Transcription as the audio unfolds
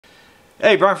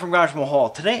Hey, Brian from Garage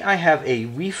Mahal. Today I have a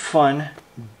WeFone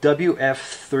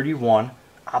WF31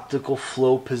 optical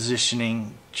flow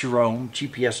positioning drone,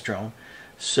 GPS drone.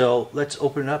 So let's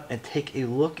open it up and take a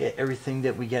look at everything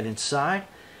that we get inside.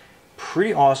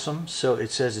 Pretty awesome. So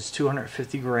it says it's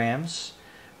 250 grams,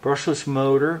 brushless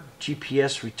motor,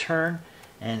 GPS return,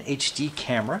 and HD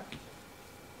camera.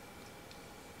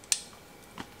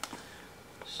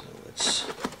 So let's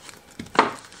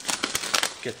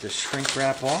get this shrink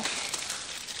wrap off.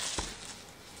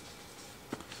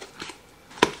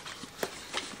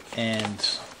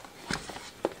 And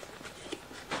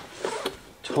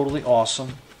totally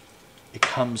awesome. It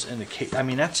comes in the case. I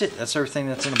mean, that's it. That's everything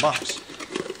that's in the box.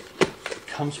 It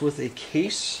comes with a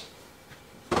case.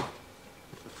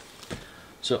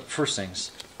 So first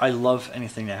things, I love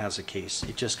anything that has a case.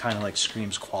 It just kind of like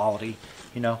screams quality,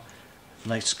 you know.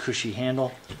 Nice cushy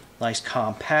handle, nice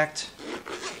compact.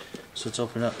 So let's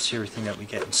open it up and see everything that we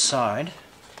get inside.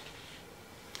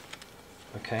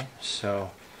 Okay,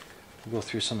 so we'll go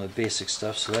through some of the basic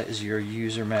stuff. So that is your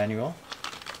user manual.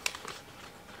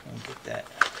 And get that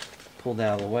pulled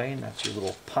out of the way, and that's your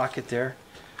little pocket there.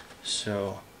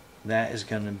 So that is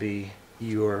going to be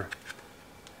your,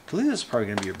 I believe this is probably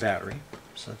going to be your battery.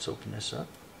 So let's open this up.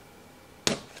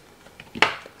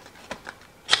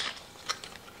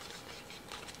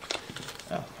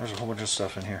 Oh, there's a whole bunch of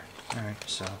stuff in here. Alright,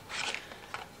 so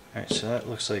that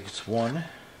looks like it's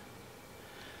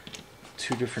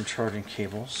two different charging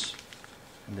cables.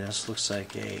 And this looks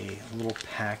like a little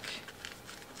pack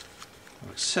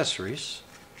of accessories.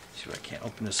 Let's see if I can't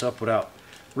open this up without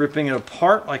ripping it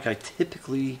apart like I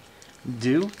typically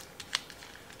do.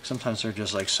 Sometimes they're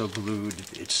just like so glued,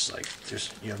 it's like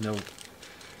you have no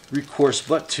recourse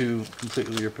but to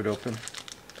completely rip it open.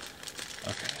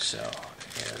 Okay, so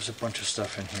yeah, there's a bunch of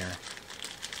stuff in here.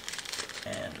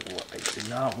 And what I did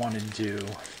not want to do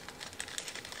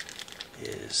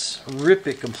is rip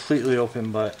it completely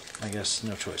open, but I guess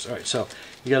no choice. Alright, so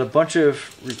you got a bunch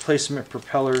of replacement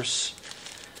propellers,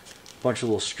 a bunch of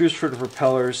little screws for the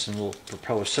propellers, and little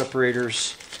propeller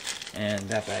separators, and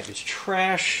that bag is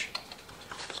trash.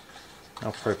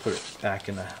 I'll probably put it back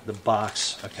in the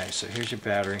box. Okay, so here's your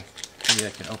battery. Maybe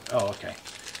I can open, oh okay.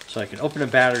 So I can open a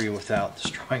battery without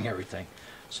destroying everything.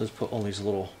 So let's put all these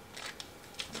little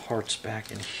parts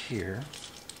back in here.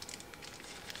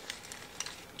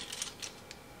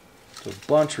 So a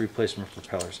bunch of replacement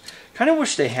propellers. Kind of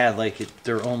wish they had like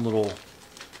their own little,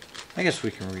 I guess we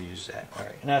can reuse that.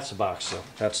 Alright, and that's the box, so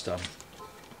that's done.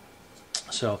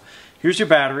 So here's your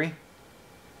battery,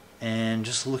 and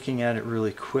just looking at it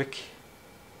really quick.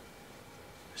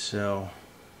 So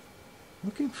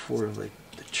looking for like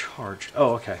the charge.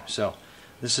 Oh, okay, so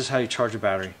this is how you charge a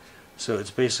battery. So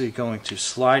it's basically going to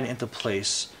slide into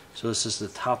place. So this is the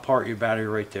top part of your battery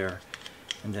right there,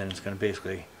 and then it's going to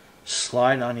basically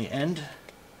slide on the end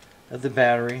of the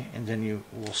battery, and then you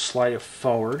will slide it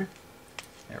forward.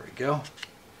 There we go.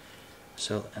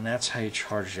 So, and that's how you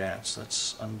charge that. So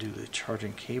let's undo the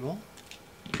charging cable.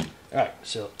 Alright,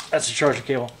 so that's the charging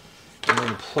cable. I'm going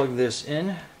to plug this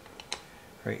in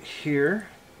right here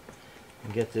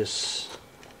and get this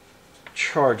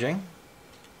charging.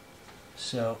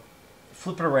 So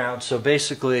flip it around. So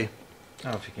basically, I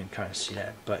don't know if you can kind of see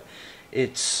that, but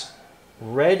it's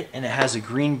red and it has a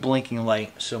green blinking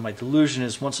light. So my delusion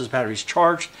is once this battery's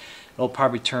charged, it'll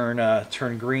probably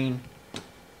turn green.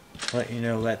 Let you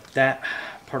know that that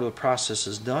part of the process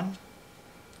is done.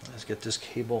 Let's get this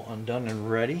cable undone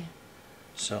and ready.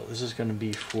 So this is going to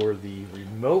be for the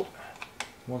remote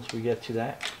once we get to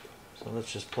that. So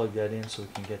let's just plug that in so we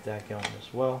can get that going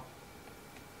as well.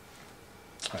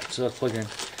 Alright, so that's plugged in.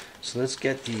 So let's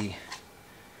get the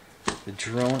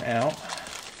drone out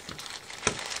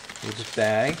with this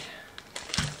bag.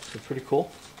 So pretty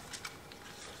cool.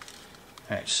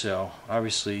 Alright, so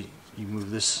obviously you move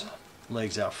this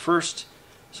legs out first.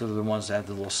 So they're the ones that have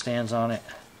the little stands on it.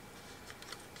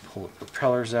 Pull the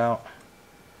propellers out.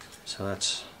 So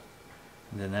that's,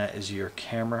 and then that is your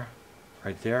camera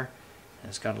right there. And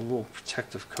it's got a little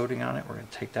protective coating on it. We're going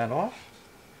to take that off.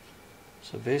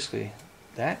 So basically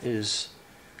that is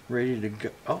ready to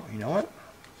go. Oh, you know what?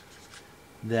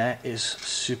 That is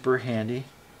super handy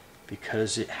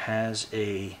because it has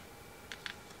a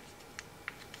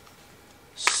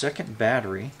second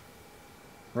battery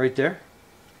right there.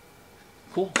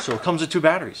 Cool. So it comes with two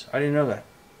batteries. I didn't know that.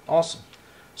 Awesome.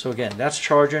 So again, that's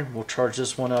charging. We'll charge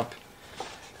this one up.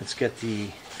 Let's get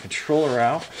the controller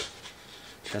out.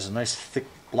 It has a nice thick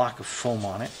block of foam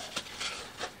on it.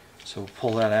 So we'll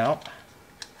pull that out.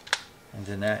 And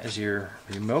then that is your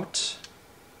remote.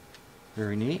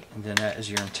 Very neat. And then that is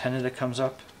your antenna that comes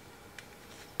up.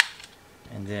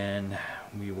 and then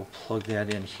we will plug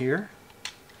that in here.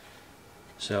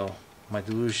 So my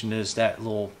delusion is that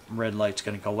little red light's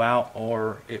going to go out,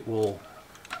 or it will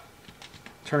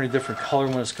turn a different color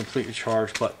when it's completely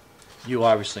charged, but you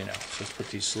obviously know. So let's put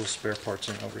these little spare parts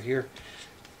in over here.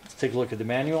 Let's take a look at the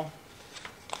manual.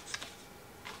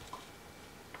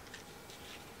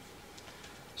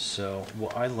 So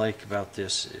what I like about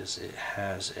this is it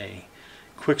has a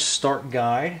quick start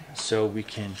guide, so we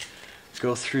can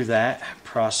go through that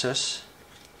process.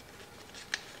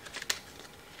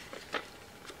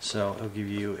 So it'll give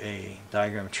you a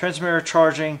diagram of transmitter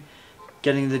charging,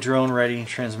 getting the drone ready,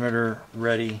 transmitter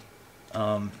ready.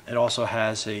 It also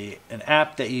has an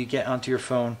app that you get onto your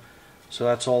phone, so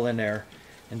that's all in there.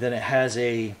 And then it has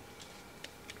a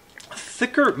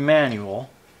thicker manual,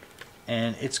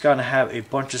 and it's going to have a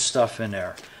bunch of stuff in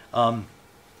there.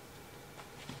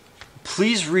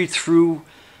 Please read through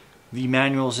the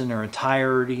manuals in their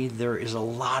entirety. There is a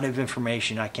lot of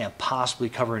information I can't possibly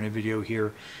cover in a video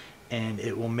here, and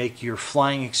it will make your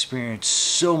flying experience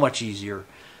so much easier.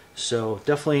 So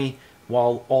definitely,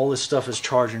 while all this stuff is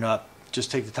charging up,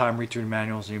 just take the time, read through the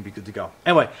manuals, and you'll be good to go.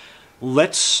 Anyway,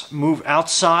 let's move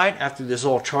outside after this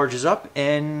all charges up,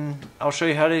 and I'll show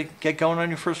you how to get going on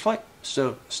your first flight.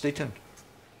 So stay tuned.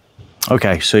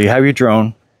 Okay, so you have your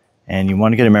drone, and you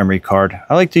want to get a memory card.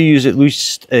 I like to use at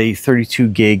least a 32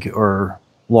 gig or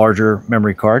larger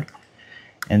memory card.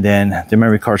 And then the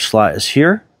memory card slot is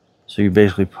here. So you're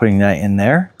basically putting that in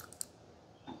there.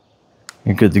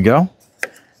 You're good to go.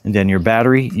 And then your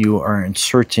battery, you are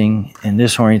inserting in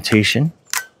this orientation,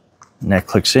 and that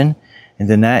clicks in. And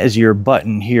then that is your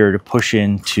button here to push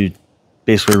in to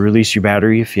basically release your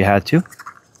battery if you had to.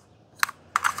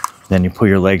 Then you pull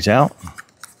your legs out.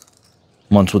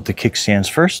 One's with the kickstands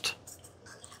first.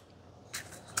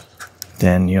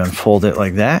 Then you unfold it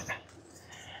like that.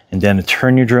 And then to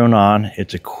turn your drone on,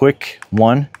 it's a quick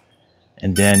one.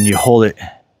 And then you hold it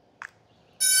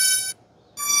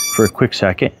for a quick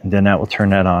second, and then that will turn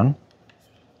that on.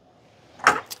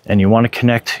 And you want to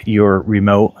connect your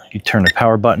remote. You turn the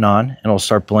power button on, and it'll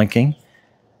start blinking.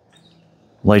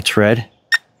 Light's red,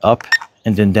 up,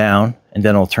 and then down, and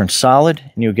then it'll turn solid,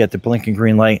 and you'll get the blinking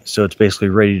green light, so it's basically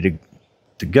ready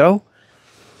to go.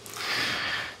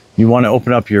 You want to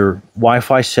open up your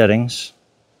Wi-Fi settings,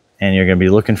 and you're going to be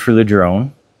looking for the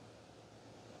drone.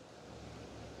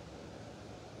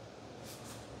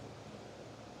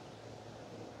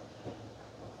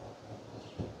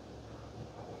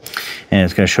 And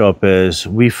it's going to show up as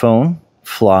WeFone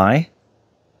Fly.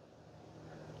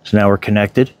 So now we're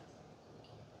connected.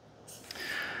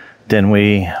 Then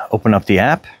we open up the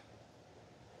app.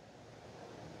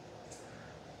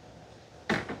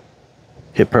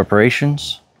 Hit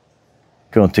preparations.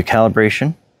 Go into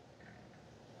calibration.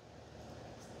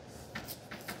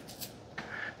 It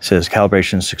says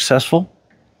calibration successful.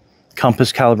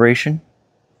 Compass calibration.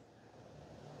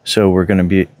 So we're going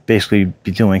to basically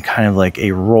be doing kind of like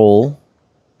a roll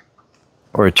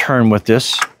or a turn with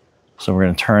this. So we're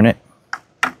going to turn it.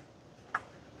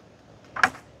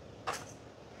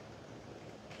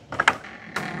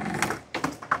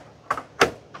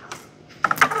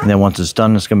 And then once it's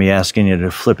done, it's going to be asking you to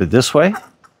flip it this way.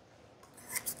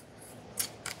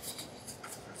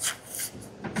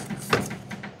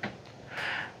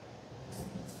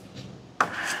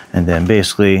 And then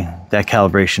basically that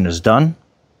calibration is done.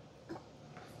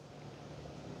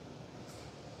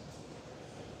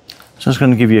 So it's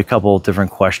going to give you a couple of different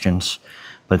questions,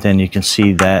 but then you can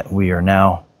see that we are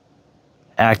now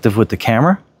active with the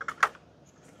camera.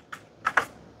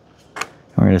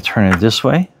 We're going to turn it this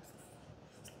way.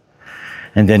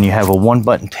 And then you have a one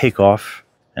button takeoff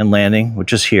and landing,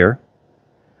 which is here.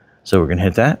 So we're going to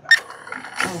hit that.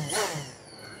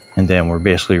 And then we're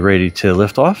basically ready to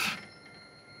lift off.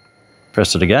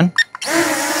 Press it again.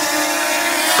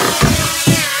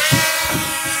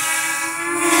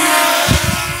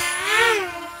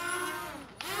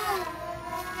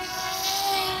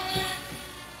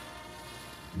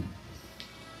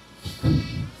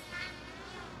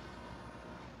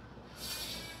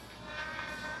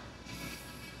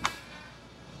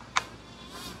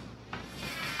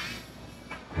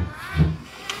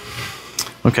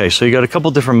 Okay, so you got a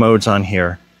couple different modes on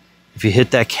here. If you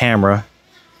hit that camera,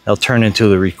 they'll turn into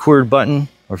the record button,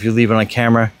 or if you leave it on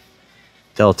camera,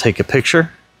 they'll take a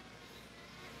picture.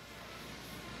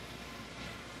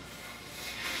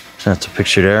 So that's a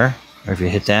picture there. Or if you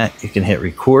hit that, you can hit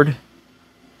record.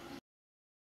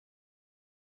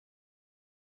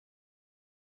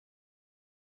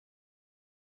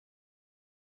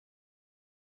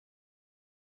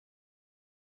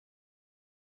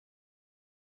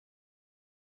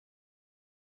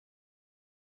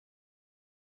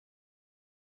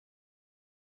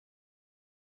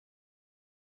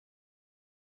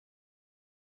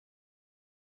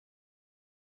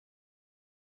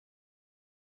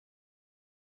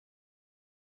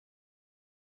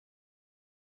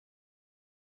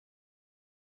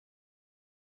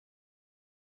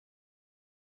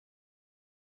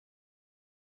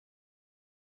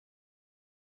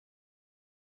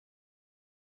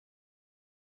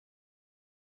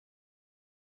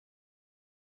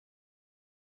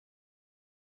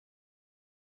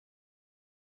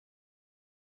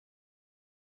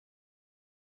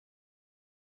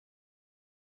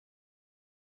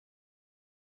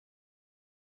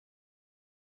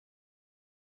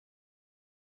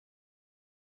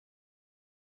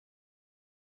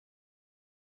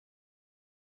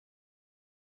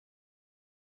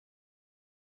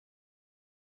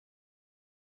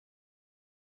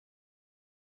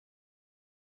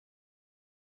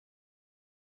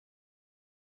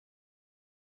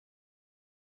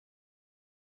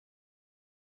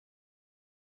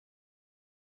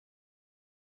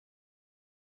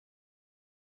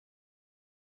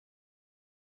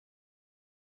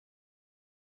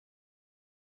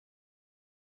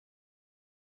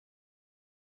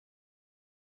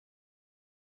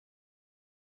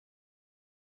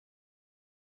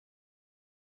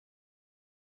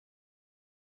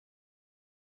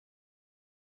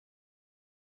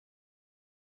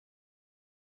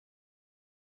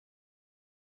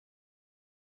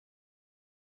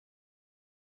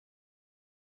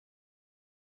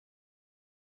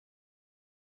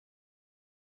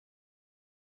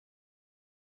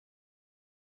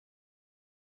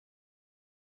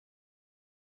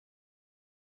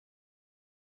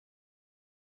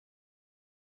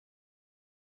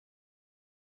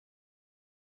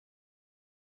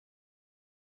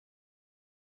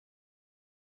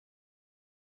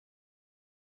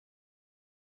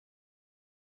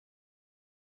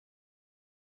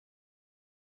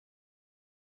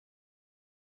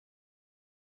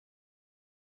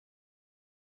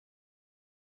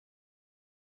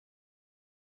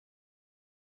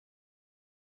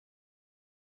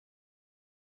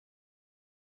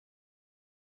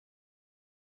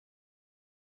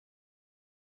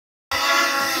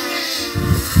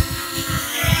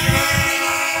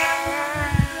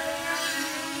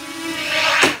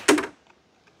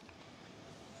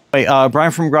 Hey,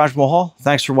 Brian from Garage Hall,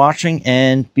 thanks for watching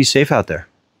and be safe out there.